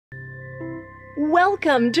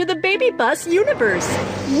Welcome to the Baby Bus universe.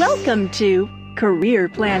 Welcome to Career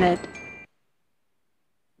Planet.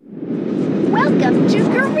 Welcome to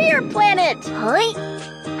Career Planet.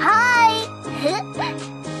 Hi.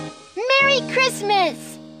 Merry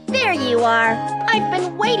Christmas. There you are. I've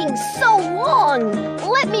been waiting so long.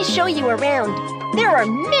 Let me show you around. There are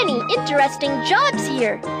many interesting jobs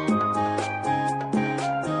here.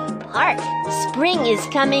 Park. Spring is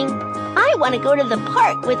coming. I want to go to the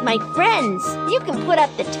park with my friends. You can put up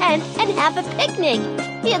the tent and have a picnic.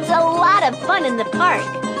 It's a lot of fun in the park.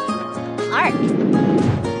 Park.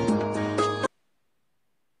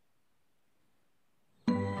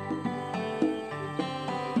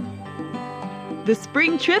 The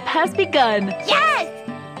spring trip has begun. Yes!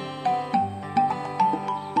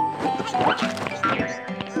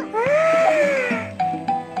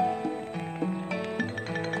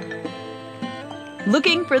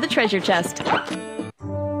 Looking for the treasure chest.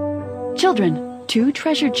 Children, 2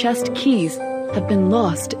 treasure chest keys have been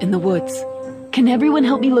lost in the woods. Can everyone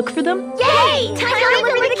help me look for them? Yay! Time to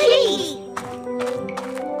look for the key!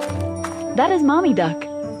 That is Mommy Duck.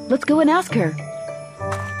 Let's go and ask her.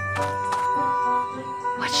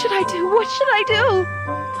 What should I do? What should I do?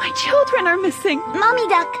 My children are missing. Mommy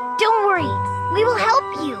Duck, don't worry. We will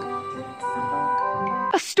help you.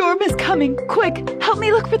 A storm is coming. Quick, help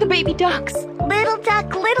me look for the baby ducks.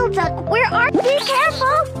 Little duck, where are you? Be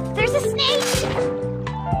careful! There's a snake!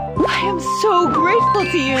 I am so grateful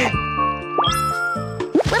to you.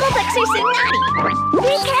 Little ducks are so naughty!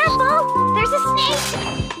 Be careful! There's a snake!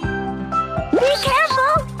 Be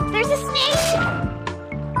careful! There's a snake!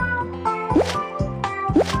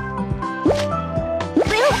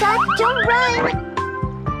 Little duck, don't run!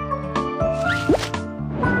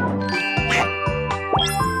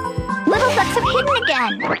 Little ducks have hidden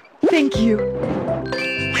again! Thank you.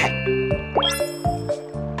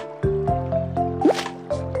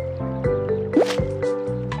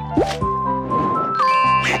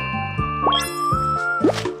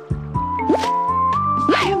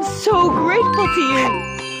 I am so grateful to you.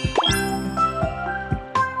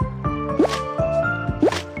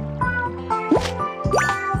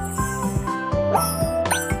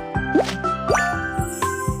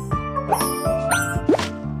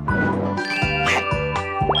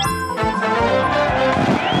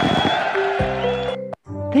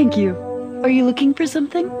 Thank you. Are you looking for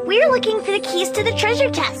something? We're looking for the keys to the treasure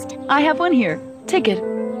chest. I have one here. Take it.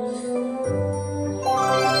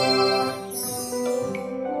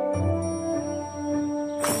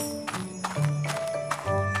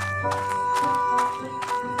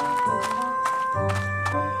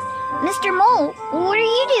 Mr. Mole, what are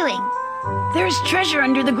you doing? There's treasure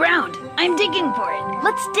under the ground. I'm digging for it.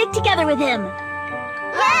 Let's dig together with him.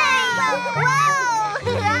 Whoa!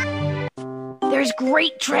 There's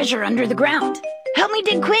great treasure under the ground. Help me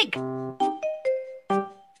dig quick.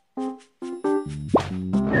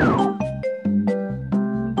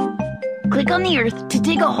 Click on the earth to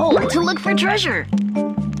dig a hole to look for treasure.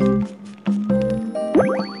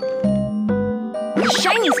 The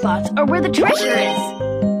shiny spots are where the treasure is.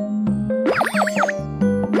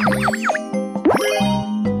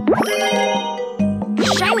 The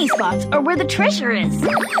shiny spots are where the treasure is.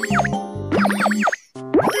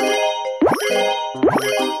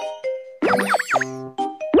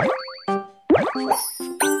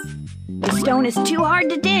 The stone is too hard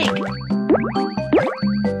to dig.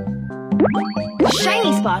 The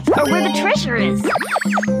shiny spots are where the treasure is.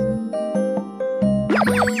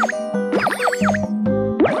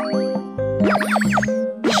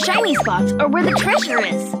 The shiny spots are where the treasure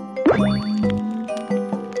is.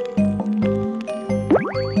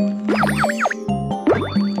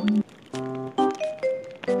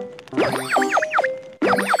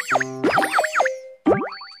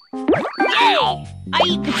 Yay! I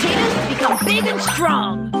eat potatoes to become big and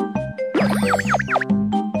strong.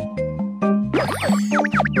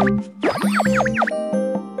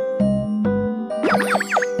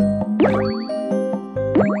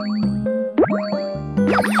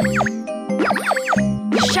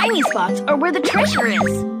 The shiny spots are where the treasure is.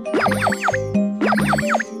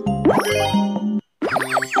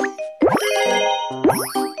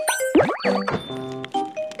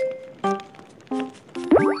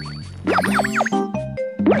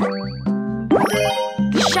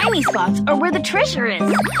 The shiny spots are where the treasure is.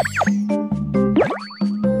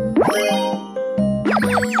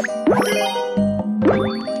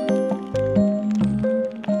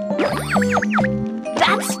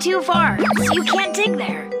 That's too far, so you can't dig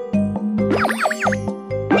there.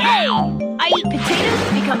 Yay! I eat potatoes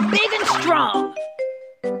to become big and strong.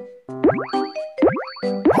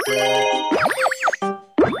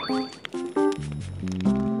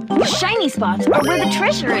 shiny spots are where the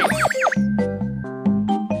treasure is.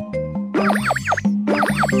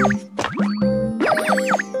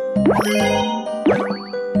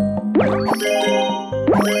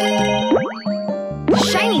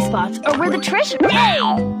 Shiny spots are where the treasure is. Yay!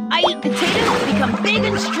 I eat potatoes to become big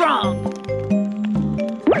and strong.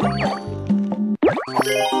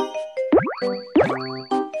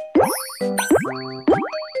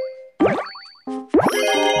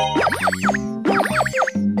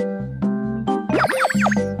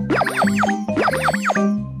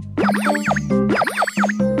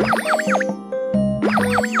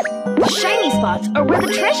 Shiny spots are where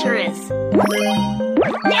the treasure is.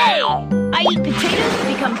 Yay! I eat potatoes to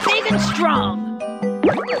become big and strong.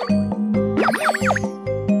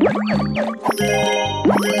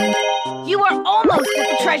 You are almost at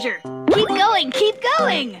the treasure. Keep going, keep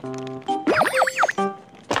going.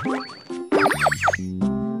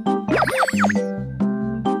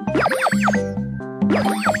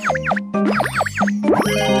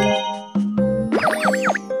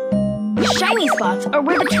 Shiny spots are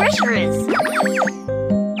where the treasure is.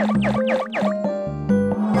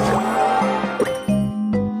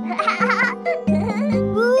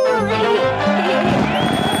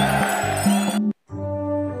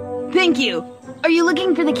 Thank you. Are you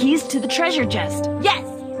looking for the keys to the treasure chest? Yes.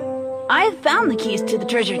 I have found the keys to the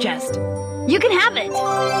treasure chest. You can have it.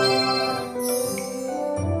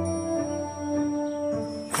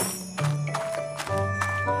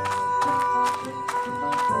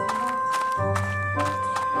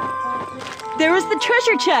 There is the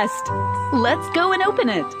treasure chest. Let's go and open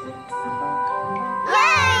it.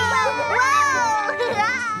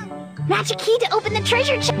 Magic key to open the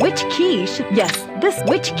treasure chest. Which key should... Yes, this...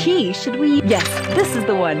 Which key should we... Yes, this is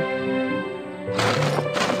the one.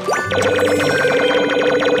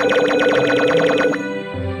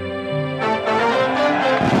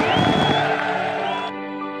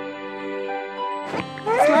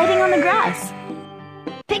 Sliding on the grass.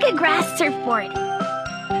 Pick a grass surfboard.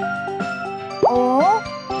 Oh!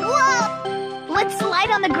 Whoa! Let's slide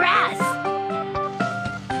on the grass.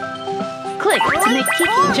 Click to make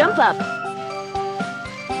Kiki jump up.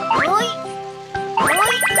 Oi! Oi!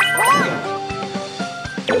 Oi!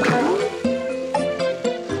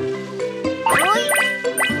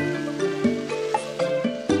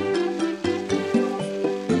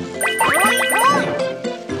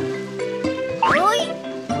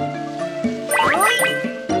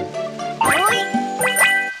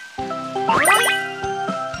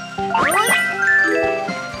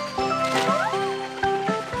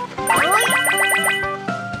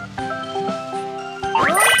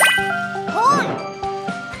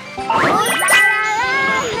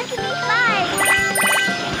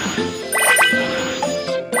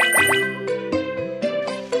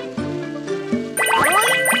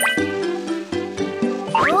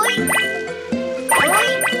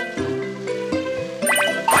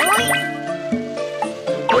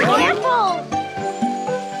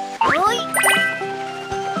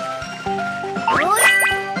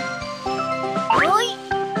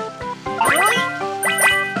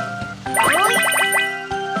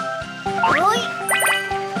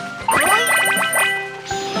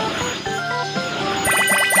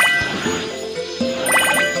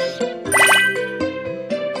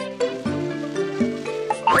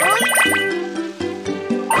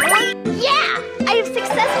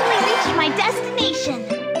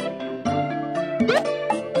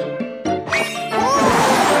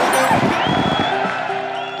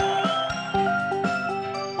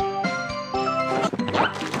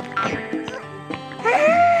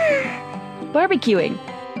 Barbecuing.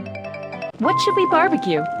 What should we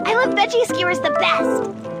barbecue? I love veggie skewers the best.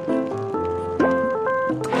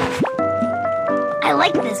 I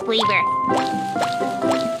like this flavor.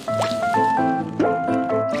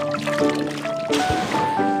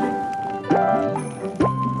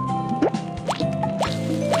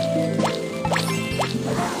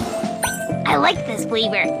 I like this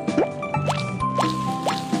flavor.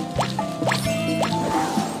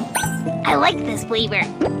 I like this flavor.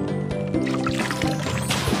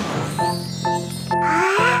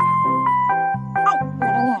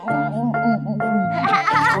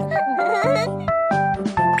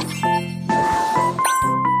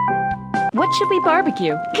 What should we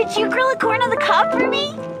barbecue? Could you grill a corn on the cob for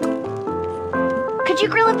me? Could you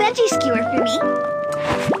grill a veggie skewer for me?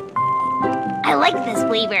 I like this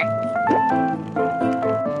flavor.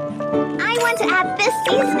 I want to add this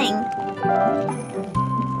seasoning.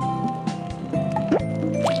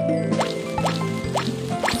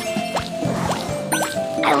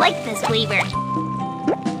 I like this flavor.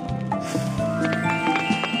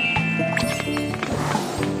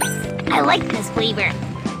 I like this flavor.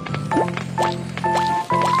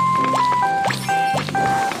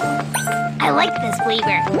 I like this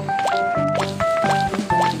flavor.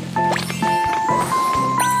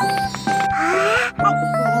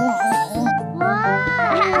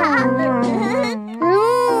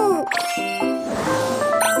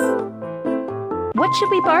 What should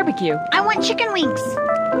we barbecue? I want chicken wings.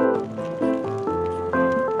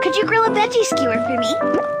 Could you grill a veggie skewer for me?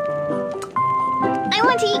 I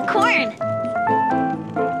want to eat corn.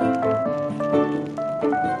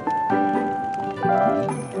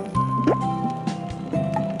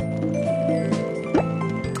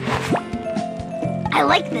 I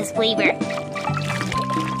like this flavor.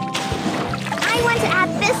 I want to add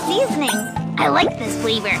this seasoning. I like this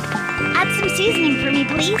flavor. Add some seasoning for me,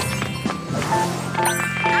 please.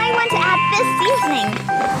 I want to add this seasoning.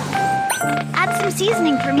 Add some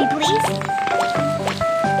seasoning for me, please.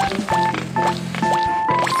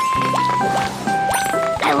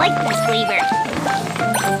 I like this flavor.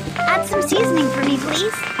 Add some seasoning for me,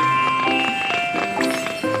 please.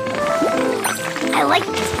 I like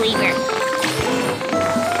this flavor.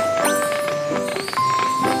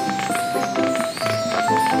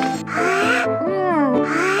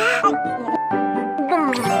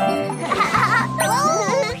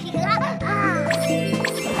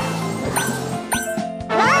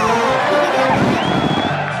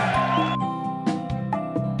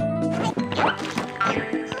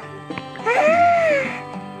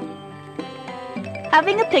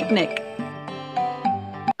 Having a picnic.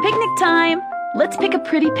 Picnic time! Let's pick a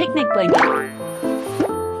pretty picnic blanket.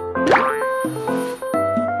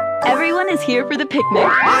 Everyone is here for the picnic.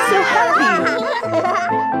 So happy!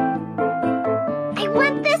 I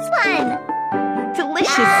want this one.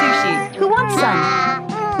 Delicious sushi. Who wants some?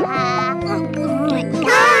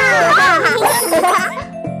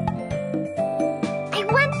 I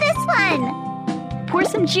want this one. Pour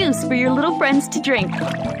some juice for your little friends to drink.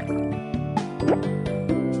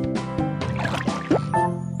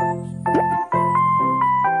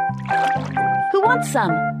 Who wants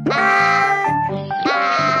some? I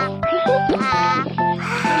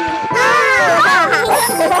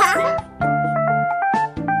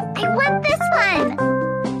want this one.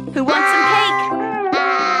 Who wants some cake?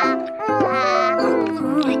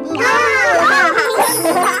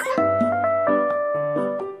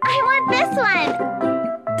 I want this one.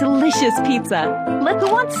 Delicious pizza. Who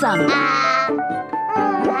wants some?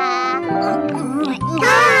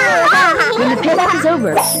 When the picnic is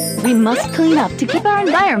over, we must clean up to keep our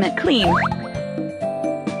environment clean.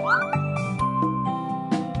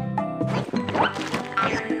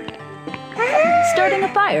 Starting a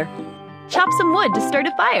fire. Chop some wood to start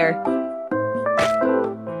a fire.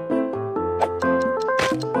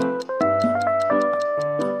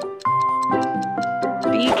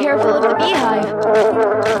 Be careful of the beehive.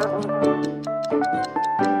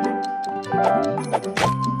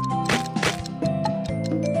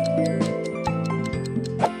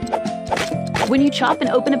 When you chop and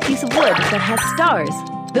open a piece of wood that has stars,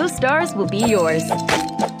 those stars will be yours.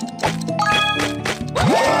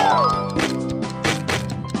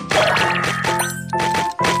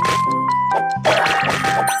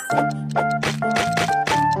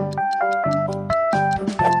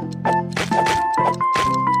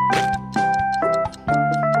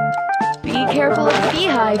 Be careful of the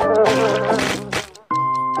beehive.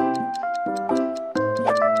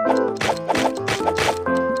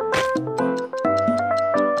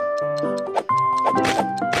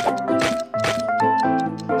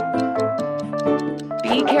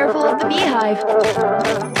 Be careful of the beehive.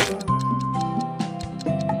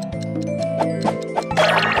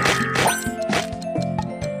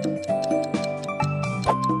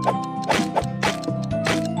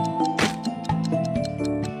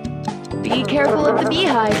 Be careful of the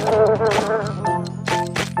beehive.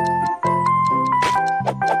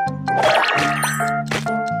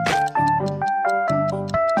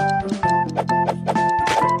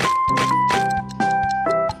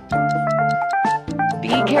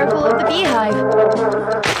 Be careful of the beehive.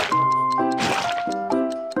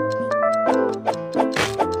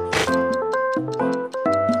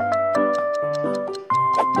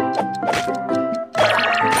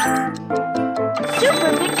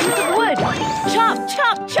 Super big piece of wood. Chop,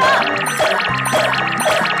 chop, chop.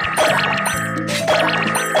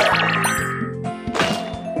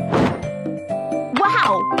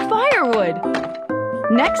 Wow, firewood.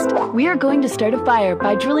 Next, we are going to start a fire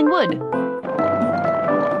by drilling wood.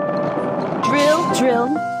 Drill, drill.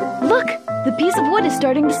 Look, the piece of wood is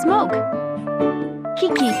starting to smoke.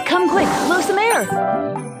 Kiki, come quick, blow some air.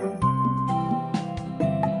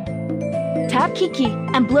 Tap Kiki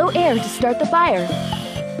and blow air to start the fire.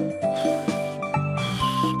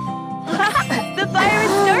 The fire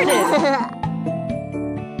is started!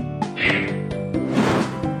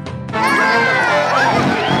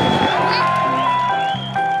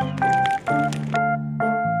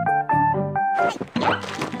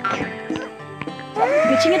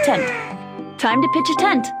 Pitching a tent. Time to pitch a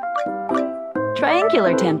tent.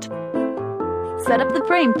 Triangular tent. Set up the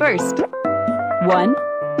frame first. 1,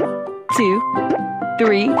 2,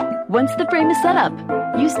 3. Once the frame is set up,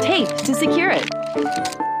 use tape to secure it.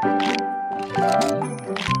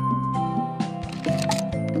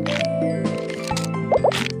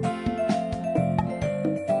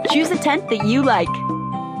 Choose a tent that you like.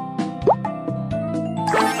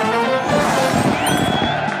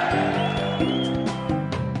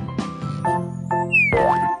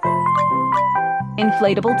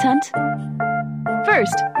 Inflatable tent.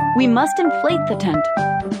 First, we must inflate the tent.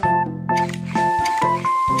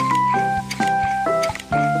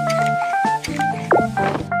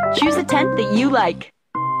 Choose a tent that you like.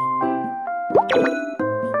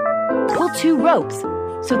 Pull 2 ropes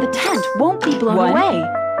so the tent won't be blown away.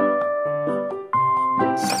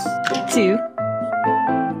 2.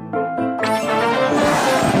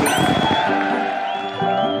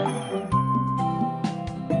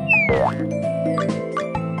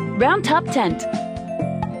 Round top tent.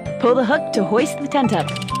 Pull the hook to hoist the tent up.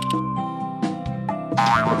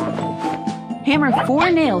 Hammer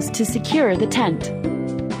 4 nails to secure the tent.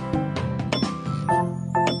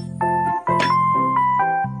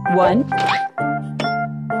 1,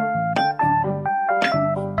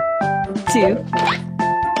 2,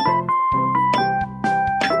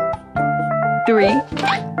 3,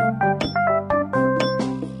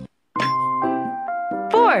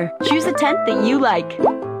 4. Choose a tent that you like.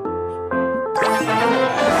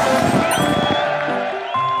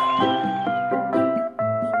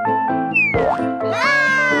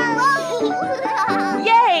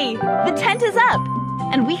 Yay! The tent is up,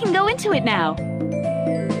 and we can go into it now.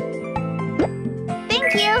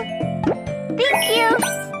 Thank you. Thank you.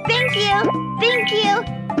 Thank you. Thank you.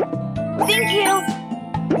 Thank you!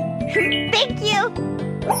 Thank you.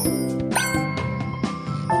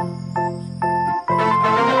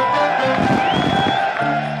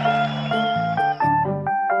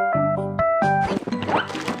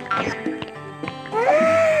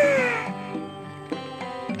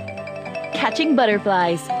 Catching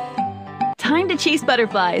butterflies. Time to chase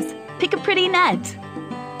butterflies. Pick a pretty net.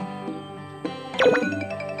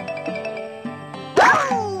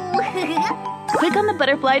 Click on the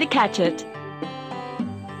butterfly to catch it.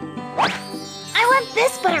 I want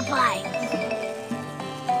this butterfly.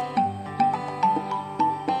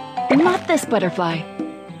 Not this butterfly.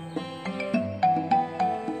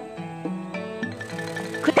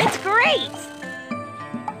 That's great.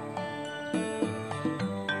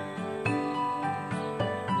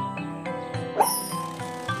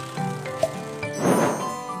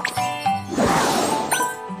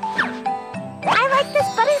 I like this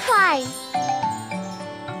butterfly.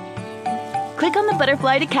 Click on the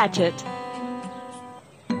butterfly to catch it.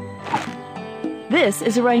 This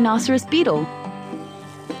is a rhinoceros beetle.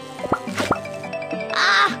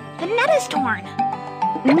 Ah, the net is torn.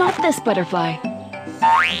 Not this butterfly.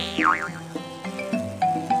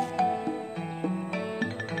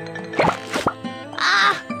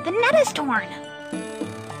 Ah, the net is torn.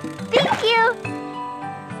 Thank you.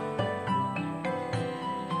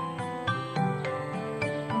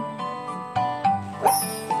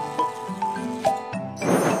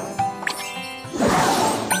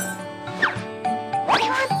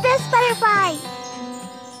 Butterfly.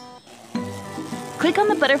 Click on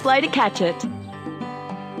the butterfly to catch it.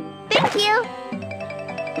 Thank you.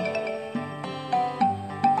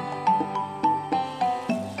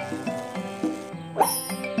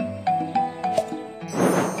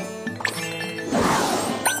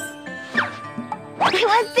 I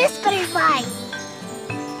want this butterfly.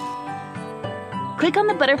 Click on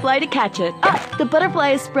the butterfly to catch it. Ah, the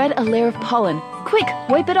butterfly has spread a layer of pollen. Quick,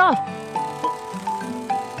 wipe it off.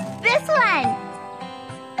 This one.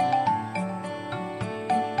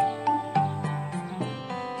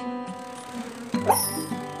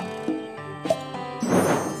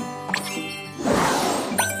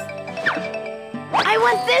 I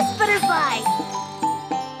want this butterfly.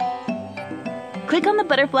 Click on the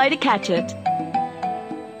butterfly to catch it.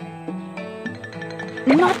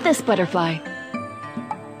 Not this butterfly.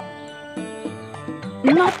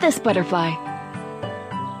 Not this butterfly.